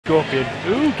Scorpion.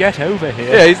 Ooh, get over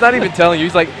here. Yeah, he's not even telling you.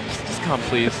 He's like, just come,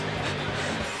 please.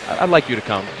 I'd like you to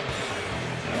come.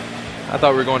 I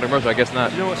thought we were going to commercial. I guess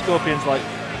not. You know what Scorpion's like?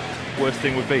 Worst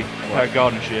thing would be? Pair of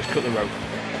garden shears, cut the rope.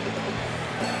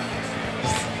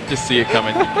 Just see it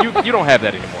coming. you don't have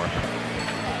that anymore.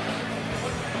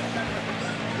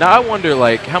 Now I wonder,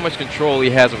 like, how much control he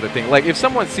has over the thing. Like, if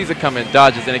someone sees it coming,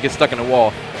 dodges, and it gets stuck in the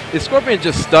wall, is Scorpion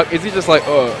just stuck? Is he just like,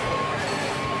 oh?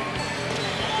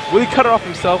 Will he cut it off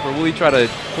himself, or will he try to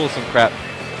pull some crap?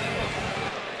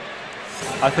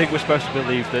 I think we're supposed to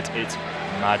believe that it's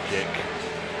magic.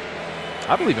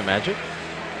 I believe in magic.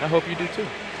 I hope you do too.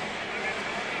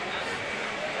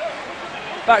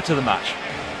 Back to the match.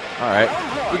 All right.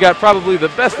 We got probably the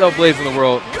best L-Blaze in the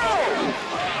world.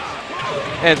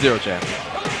 And Zerochan.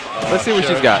 Let's see what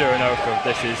she's got. Shironuko,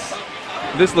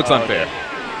 this looks unfair.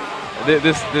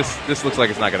 This looks like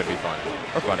it's not going to be fun.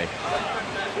 Or funny.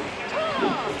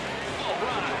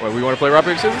 What, we want to play rock,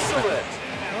 paper, scissors? Well,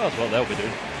 that's what they'll be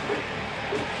doing.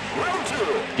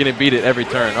 Getting beat at every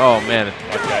turn. Oh, man.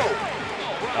 Okay.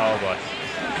 Oh, boy.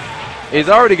 He's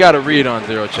already got a read on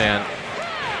Zerochan.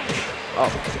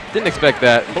 Oh, didn't expect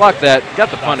that. Blocked that.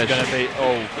 Got the punish. That's gonna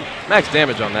be, max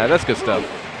damage on that. That's good stuff.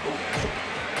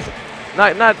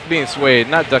 Not being swayed.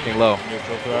 Not ducking low.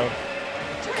 Neutral throw.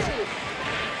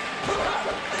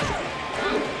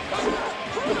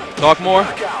 Talk more.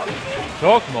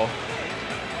 Talk more.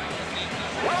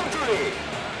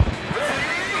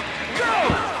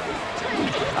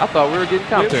 I thought we were getting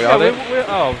counter.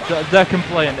 They're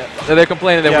complaining. They're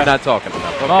complaining that we're not talking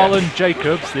enough. Okay. Marlon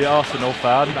Jacobs, the Arsenal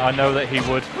fan, I know that he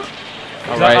would.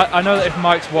 All right. I know that if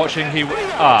Mike's watching, he would.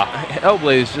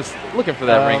 L-Blaze just looking for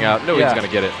that ring out. No, he's going to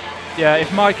get it. Yeah,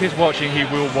 if Mike is watching, he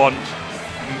will want.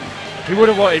 He would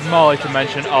have wanted Marley to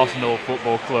mention Arsenal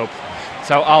Football Club.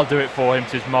 So I'll do it for him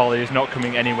since Marley is not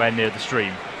coming anywhere near the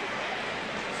stream.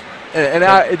 And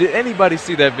did anybody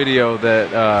see that video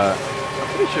that I'm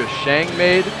pretty sure Shang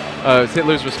made? It's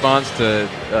Hitler's response to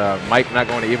Mike not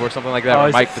going to EVO or something like that,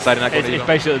 or Mike decided not going to EVO? It's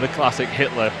basically the classic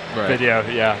Hitler video,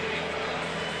 yeah.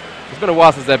 It's been a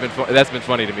while since that's been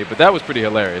funny to me, but that was pretty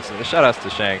hilarious. And shout outs to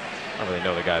Shang. I don't really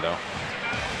know the guy, though.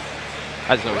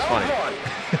 I just know he's funny.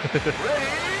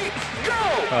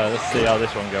 Let's see how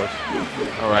this one goes.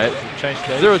 All right. Change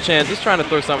stage. Zerochan just trying to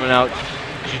throw something out.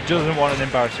 She doesn't want an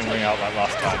embarrassing ring out like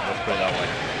last time, let's put it that way.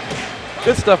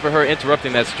 Good stuff for her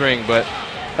interrupting that string, but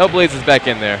L-Blaze is back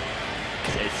in there.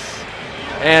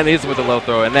 And he's with a low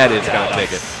throw, and that is going to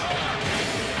take it.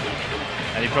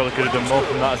 And he probably could have done more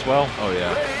from that as well. Oh,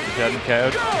 yeah. If he hadn't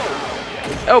KO'd.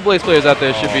 L-Blaze players out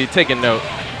there should be taking note.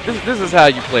 This is how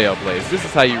you play L-Blaze. This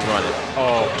is how you run it.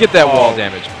 Oh. Get that wall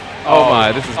damage. Oh,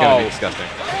 my. This is going to be disgusting.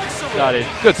 That is.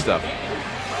 Good stuff.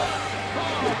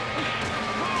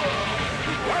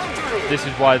 This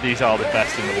is why these are the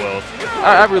best in the world.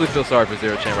 I really feel sorry for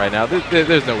Zerochan right now.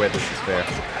 There's no way this is fair.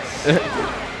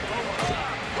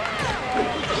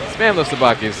 Spam those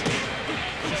Sabakis.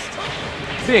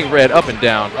 Seeing red up and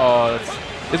down. Oh,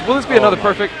 will this be another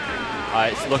perfect?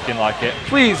 It's looking like it.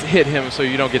 Please hit him so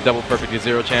you don't get double perfect with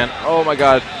Zerochan. Oh my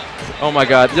god. Oh my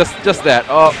god. Just that.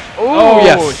 Oh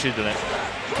yes. She's done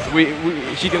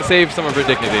it. She can save some of her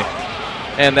dignity.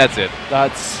 And that's it.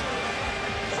 That's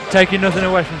taking nothing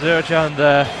away from Zerochan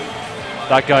there.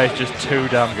 That guy is just too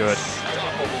damn good.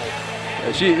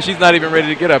 She's not even ready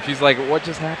to get up. She's like, what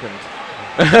just happened?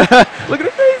 Look at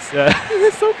her face. Yeah.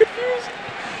 She's so confused.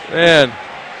 Man.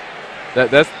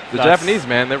 That's the Japanese,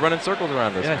 man. They're running circles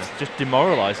around us. Yeah, it's just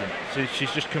demoralizing.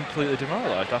 She's just completely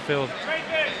demoralized. I feel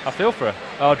for her.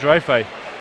 Oh, Drefe.